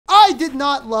did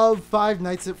not love Five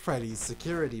Nights at Freddy's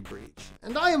Security Breach,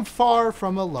 and I am far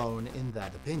from alone in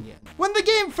that opinion. When the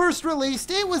game first released,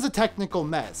 it was a technical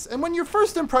mess, and when your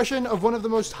first impression of one of the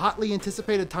most hotly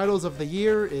anticipated titles of the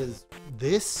year is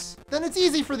this, then it's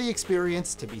easy for the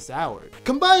experience to be soured.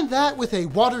 Combine that with a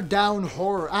watered-down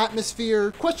horror atmosphere,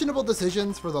 questionable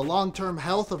decisions for the long-term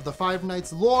health of the Five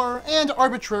Nights lore, and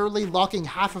arbitrarily locking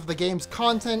half of the game's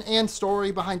content and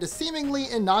story behind a seemingly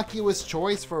innocuous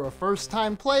choice for a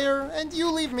first-time player, and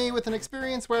you leave me with an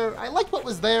experience where I liked what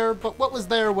was there, but what was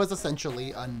there was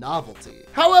essentially a novelty.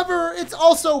 However, it's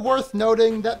also worth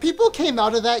noting that people came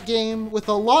out of that game with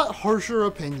a lot harsher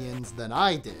opinions than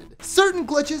I did. Certain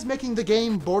glitches making the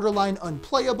game borderline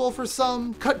unplayable for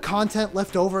some, cut content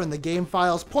left over in the game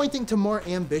files pointing to more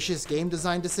ambitious game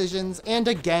design decisions, and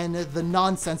again, the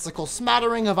nonsensical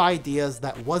smattering of ideas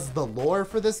that was the lore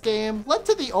for this game led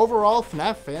to the overall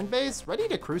FNAF fanbase ready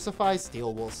to crucify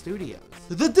Steelwool Studios.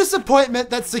 The disappointment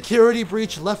that Security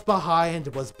Breach left behind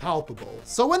was palpable,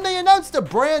 so when they announced a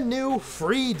brand new,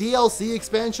 free DLC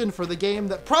expansion for the game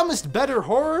that promised better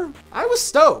horror, I was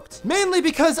stoked. Mainly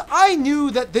because I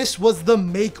knew that this was the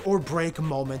make or break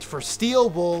moment for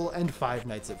Steelwool and Five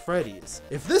Nights at Freddy's.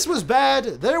 If this was bad,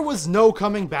 there was no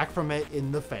coming back from it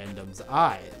in the fandom's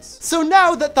eyes. So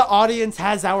now that the audience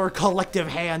has our collective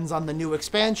hands on the new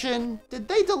expansion, did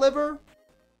they deliver?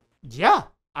 Yeah.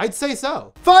 I'd say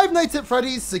so. Five Nights at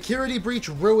Freddy's Security Breach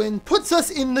Ruin puts us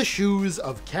in the shoes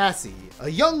of Cassie, a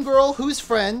young girl whose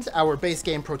friend, our base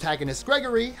game protagonist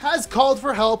Gregory, has called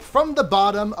for help from the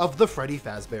bottom of the Freddy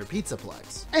Fazbear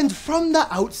Pizzaplex. And from the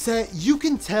outset, you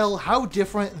can tell how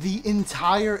different the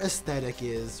entire aesthetic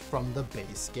is from the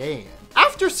base game.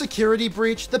 After Security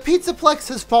Breach, the Pizzaplex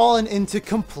has fallen into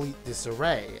complete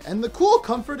disarray, and the cool,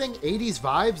 comforting 80s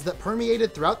vibes that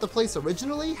permeated throughout the place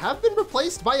originally have been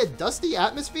replaced by a dusty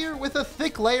atmosphere with a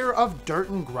thick layer of dirt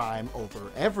and grime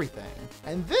over everything.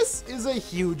 And this is a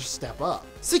huge step up.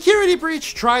 Security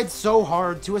Breach tried so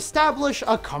hard to establish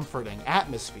a comforting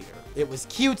atmosphere. It was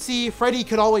cutesy, Freddy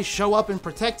could always show up and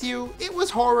protect you, it was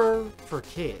horror for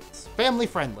kids, family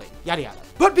friendly, yada yada.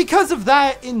 But because of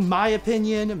that, in my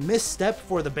opinion, misstep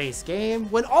for the base game,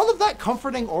 when all of that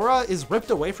comforting aura is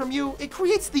ripped away from you, it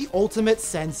creates the ultimate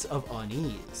sense of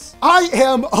unease. I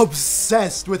am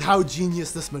obsessed with how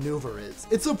genius this maneuver is.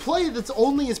 It's a play that's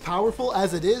only as powerful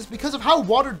as it is because of how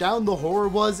watered down the horror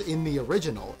was in the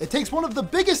original. It takes one of the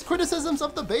biggest criticisms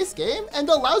of the base game and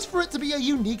allows for it to be a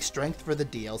unique strength for the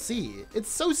DLC. It's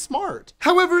so smart.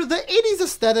 However, the 80s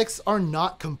aesthetics are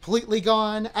not completely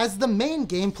gone, as the main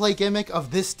gameplay gimmick of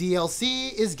this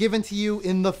DLC is given to you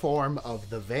in the form of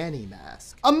the Vanny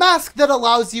mask. A mask that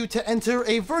allows you to enter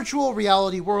a virtual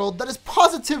reality world that is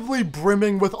positively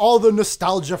brimming with all the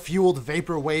nostalgia-fueled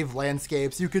vaporwave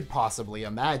landscapes you could possibly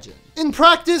imagine. In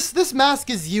practice, this mask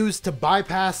is used to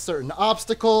bypass certain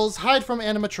obstacles, hide from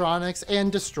animatronics,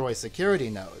 and destroy security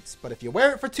nodes. But if you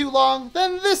wear it for too long,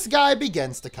 then this guy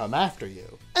begins to come after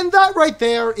you. And that right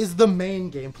there is the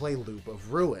main gameplay loop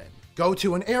of Ruin. Go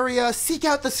to an area, seek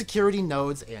out the security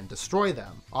nodes, and destroy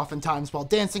them, oftentimes while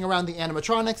dancing around the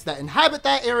animatronics that inhabit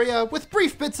that area, with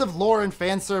brief bits of lore and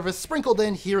fan service sprinkled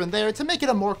in here and there to make it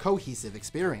a more cohesive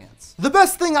experience. The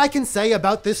best thing I can say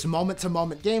about this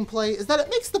moment-to-moment gameplay is that it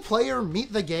makes the player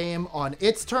meet the game on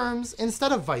its terms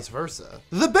instead of vice versa.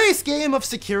 The base game of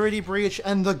Security Breach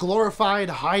and the glorified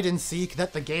hide-and-seek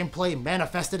that the gameplay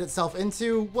manifested itself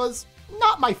into was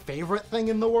not my favorite thing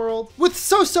in the world. With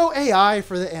so-so AI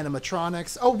for the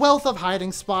animatronics, a wealth of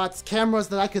hiding spots, cameras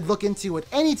that I could look into at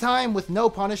any time with no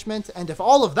punishment, and if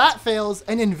all of that fails,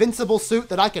 an invincible suit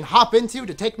that I can hop into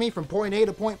to take me from point A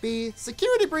to point B,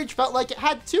 Security Breach felt like it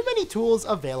had too many tools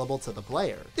available to the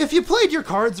player. If you played your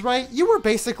cards right, you were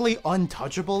basically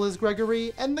untouchable as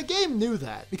Gregory, and the game knew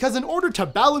that, because in order to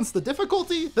balance the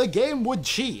difficulty, the game would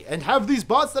cheat and have these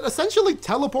bots that essentially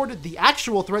teleported the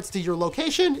actual threats to your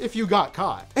location if you got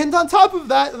caught. And on top of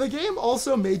that, the game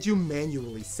also made you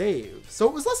manually save. So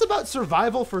it was less about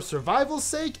survival for survival's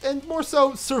sake and more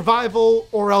so survival,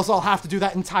 or else I'll have to do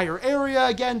that entire area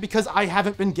again because I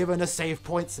haven't been given a save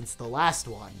point since the last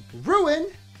one. Ruin,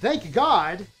 thank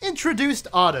God, introduced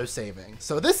autosaving,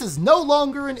 so this is no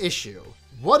longer an issue.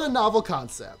 What a novel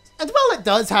concept. And while it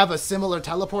does have a similar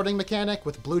teleporting mechanic,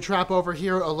 with Blue Trap over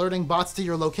here alerting bots to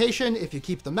your location if you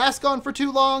keep the mask on for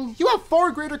too long, you have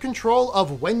far greater control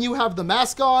of when you have the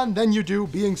mask on than you do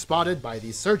being spotted by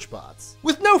these search bots.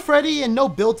 With no Freddy and no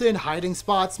built-in hiding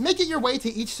spots, making your way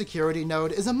to each security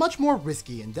node is a much more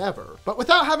risky endeavor. But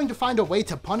without having to find a way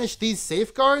to punish these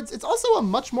safeguards, it's also a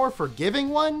much more forgiving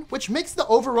one, which makes the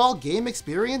overall game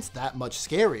experience that much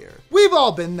scarier. We've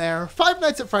all been there. Five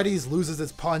Nights at Freddy's loses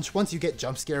its punch once you get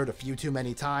jump scared a few too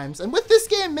many times, and with this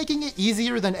game making it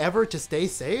easier than ever to stay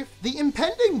safe, the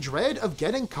impending dread of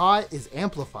getting caught is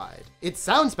amplified. It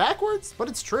sounds backwards, but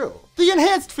it's true. The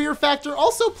enhanced fear factor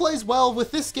also plays well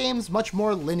with this game's much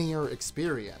more linear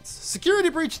experience. Security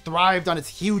Breach thrived on its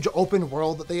huge open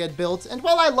world that they had built, and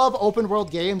while I love open world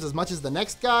games as much as the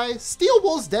next guy, Steel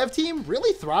Wool's dev team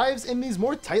really thrives in these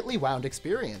more tightly wound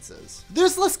experiences.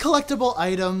 There's less collectible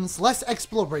items, less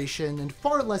exploration, and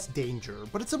far less danger,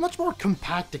 but it's a much more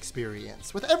compact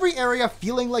experience, with every area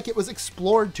feeling like it was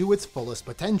explored to its fullest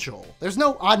potential. There's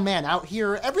no odd man out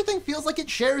here, everything feels like it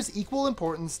shares equal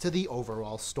importance to the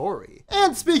overall story.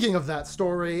 And speaking of that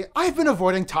story, I've been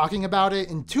avoiding talking about it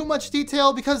in too much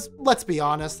detail because, let's be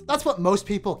honest, that's what most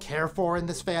people care for in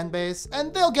this fan base,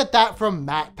 and they'll get that from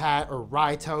MatPat or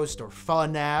Rytoast or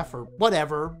FunF or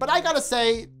whatever, but I gotta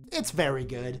say, it's very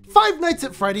good. Five Nights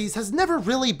at Freddy's has never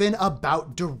really been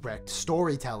about direct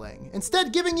storytelling,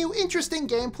 instead giving you interesting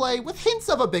gameplay with hints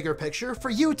of a bigger picture for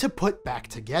you to put back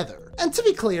together. And to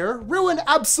be clear, Ruin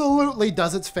absolutely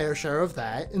does its fair share of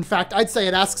that. In fact, I'd say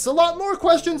it asks a lot more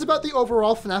questions about the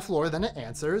overall FNAF lore than it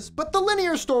answers, but the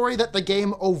linear story that the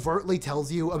game overtly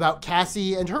tells you about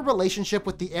Cassie and her relationship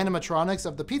with the animatronics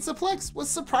of the Pizzaplex was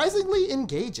surprisingly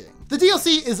engaging. The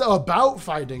DLC is about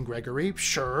finding Gregory,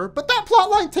 sure, but that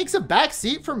plotline takes a back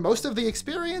seat for most of the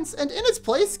experience, and in its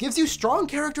place gives you strong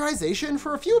characterization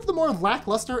for a few of the more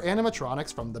lackluster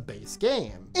animatronics from the base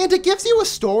game. And it gives you a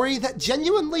story that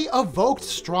genuinely evoked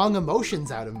strong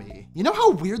emotions out of me. You know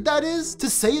how weird that is? To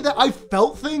say that I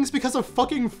felt things because of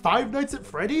fucking Five Nights at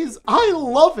Freddy's? I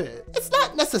love it! It's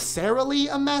not necessarily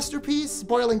a masterpiece,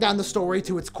 boiling down the story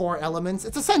to its core elements.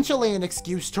 It's essentially an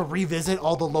excuse to revisit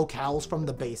all the locales from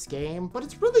the base game, but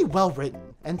it's really well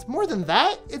written. And more than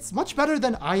that, it's much better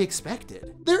than I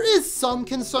expected. There is some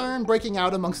concern breaking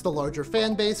out amongst the larger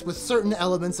fan base with certain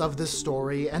elements of this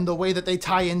story and the way that they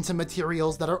tie into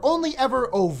materials that are only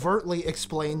ever overtly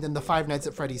explained in the Five Nights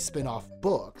at Freddy's spin-off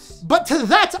books. But to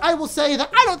that, I will say that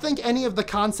I don't think any of the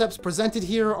concepts presented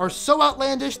here are so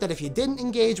outlandish that if you didn't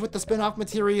engage with the spin-off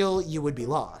material, you would be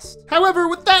lost. However,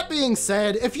 with that being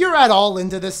said, if you're at all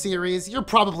into this series, you're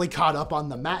probably caught up on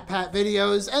the MatPat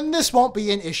videos, and this won't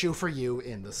be an issue for you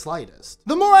in the slightest.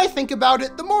 The more I think about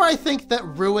it, the more I think that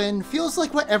Ruin feels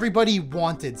like what everybody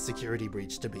wanted Security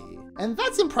Breach to be. And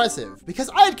that's impressive, because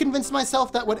I had convinced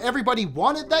myself that what everybody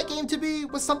wanted that game to be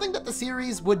was something that the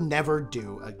series would never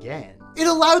do again. It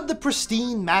allowed the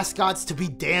pristine mascots to be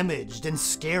damaged and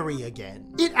scary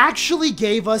again. It actually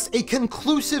gave us a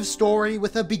conclusive story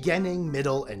with a beginning,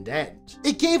 middle, and end.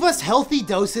 It gave us healthy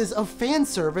doses of fan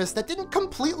service that didn't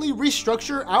completely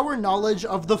restructure our knowledge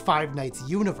of the Five Nights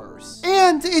universe.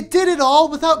 And it did it all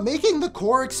without making the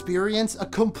core experience a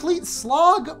complete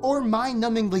slog or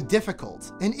mind-numbingly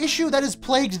difficult, an issue that has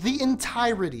plagued the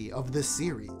entirety of this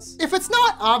series. If it's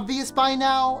not obvious by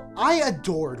now, I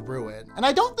adored Ruin, and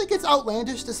I don't think it's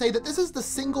outlandish to say that this is the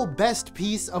single best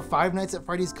piece of Five Nights at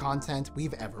Freddy's content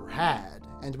we've ever had.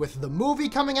 And with the movie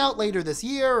coming out later this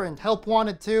year and Help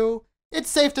Wanted 2, it's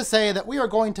safe to say that we are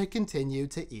going to continue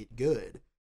to eat good.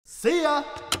 See ya!